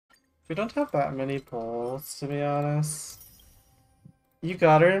We don't have that many pulls, to be honest. You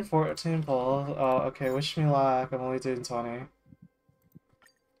got her in 14 pulls. Oh, okay, wish me luck. I'm only doing 20.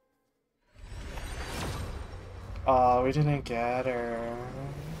 Oh, we didn't get her.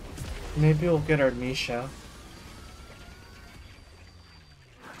 Maybe we'll get our Misha.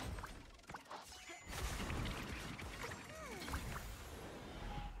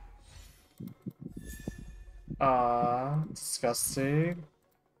 Disgusting.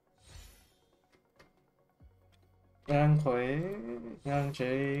 Yang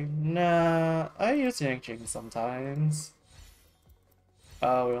Jing. Nah, I use Yang Jing sometimes.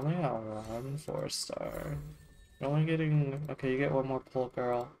 Oh, we only got one 4-star. We're only getting. Okay, you get one more pull,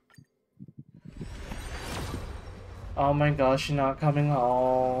 girl. Oh my gosh, she's not coming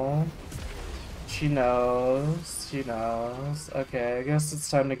home. She knows. She knows. Okay, I guess it's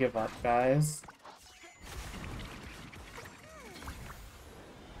time to give up, guys.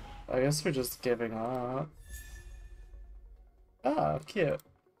 I guess we're just giving up. Ah, cute.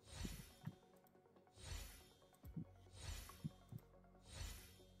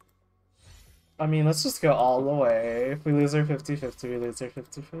 I mean, let's just go all the way. If we lose our 50-50, we lose our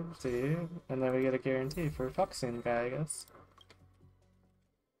 50-50. And then we get a guarantee for Foxing guy, I guess.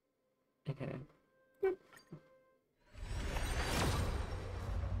 Okay.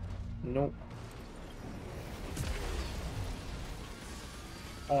 Nope.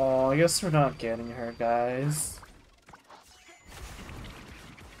 Oh, I guess we're not getting her, guys.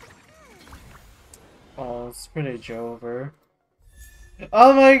 Oh, it's pretty Jover.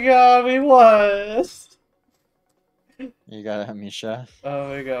 Oh my god, we won! You got a Misha. Oh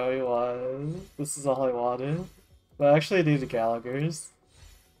my god, we won. This is all I wanted. But actually I need the Gallagher's.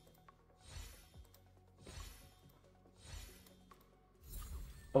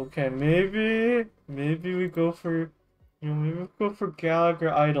 Okay, maybe we go for maybe we go for Gallagher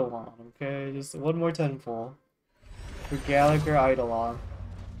Eidolon, okay? Just one more 10 pull. For Gallagher Eidolon.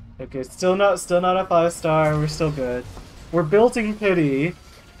 Okay, still not a 5-star, we're still good. We're building pity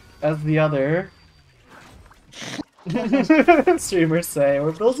as the other streamers say.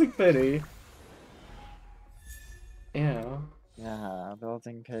 We're building pity. Yeah. Yeah,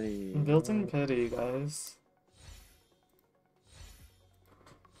 building pity. Building pity, guys.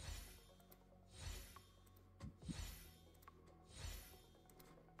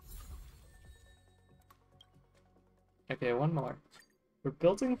 Okay, one more. We're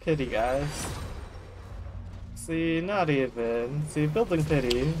building pity, guys. See, not even. See, building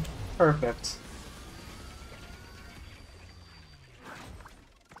pity. Perfect.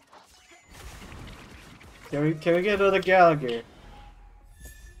 Can we get another Gallagher?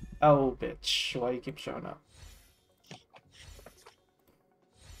 Oh, bitch. Why you keep showing up?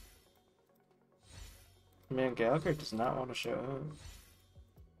 Man, Gallagher does not want to show up.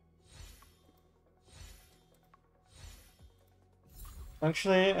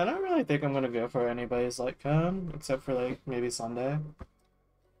 Actually, I don't really think I'm gonna go for anybody's light cone, except for like maybe Sunday.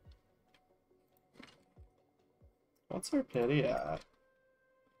 What's our pity at?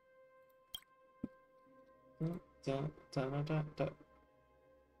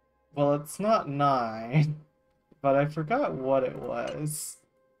 Well, it's not 9, but I forgot what it was.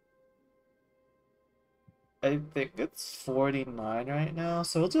 I think it's 49 right now,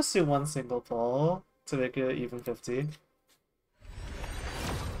 so we'll just do one single pull to make it even 50.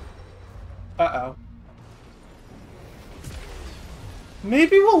 Uh-oh.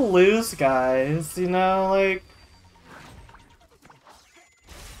 Maybe we'll lose, guys, you know, like...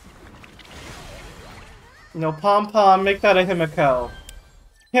 No, Pom-Pom, make that a Himiko.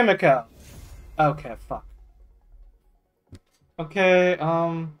 Himiko! Okay, fuck. Okay,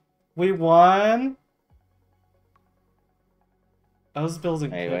 we won? I was building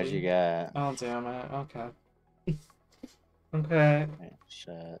Hey, pity. what'd you get? Oh, damn it, okay. Okay. Hey,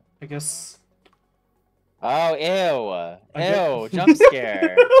 shit. I guess... Oh, ew! Ew, jump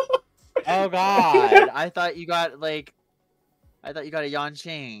scare! Oh god! I thought you got, like... I thought you got a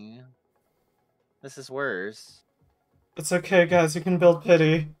Yanqing. This is worse. It's okay, guys, you can build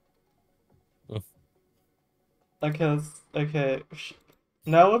pity. Okay.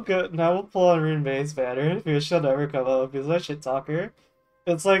 Now we'll go. Now we'll pull on Rune Bay's banner because she'll never come up because I shit talker.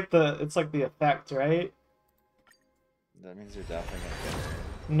 It's like the effect, right? That means you're definitely gonna get her.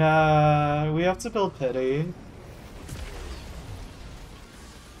 Nah, we have to build pity.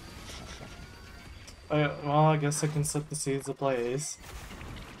 Well, I guess I can set the seeds ablaze.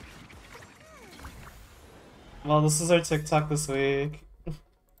 Well, this is our TikTok this week.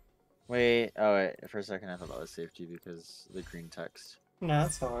 Wait, oh wait, for a second I thought that was safety because the green text. Nah,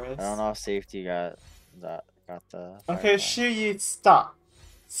 it's Horus. I don't know if safety got the Okay, Firefly. Shuyi, stop.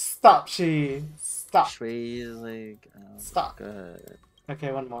 Stop, she. Stop. Shui is like Stop. good.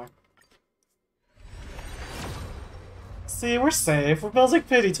 Okay, one more. See, we're safe. We're building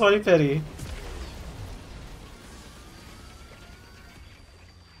pity, 20 pity.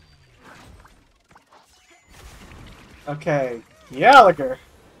 Okay, Gallagher.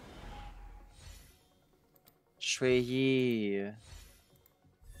 Shui Yi.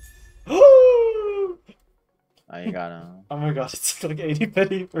 Oh Oh, you got him. my god, it's like 80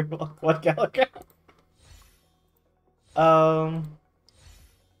 pity for one Gallagher. Um,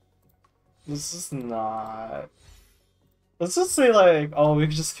 this is not. Let's just say like, oh, we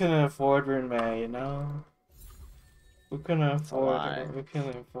just couldn't afford Rune May, you know? We couldn't It's a afford her. lie. We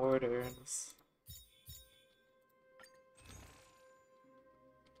couldn't afford her.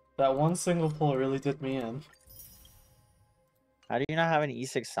 That one single pull really did me in. How do you not have an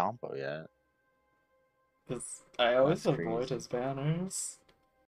E6 Sampo yet? Because I always That's avoid crazy. his banners.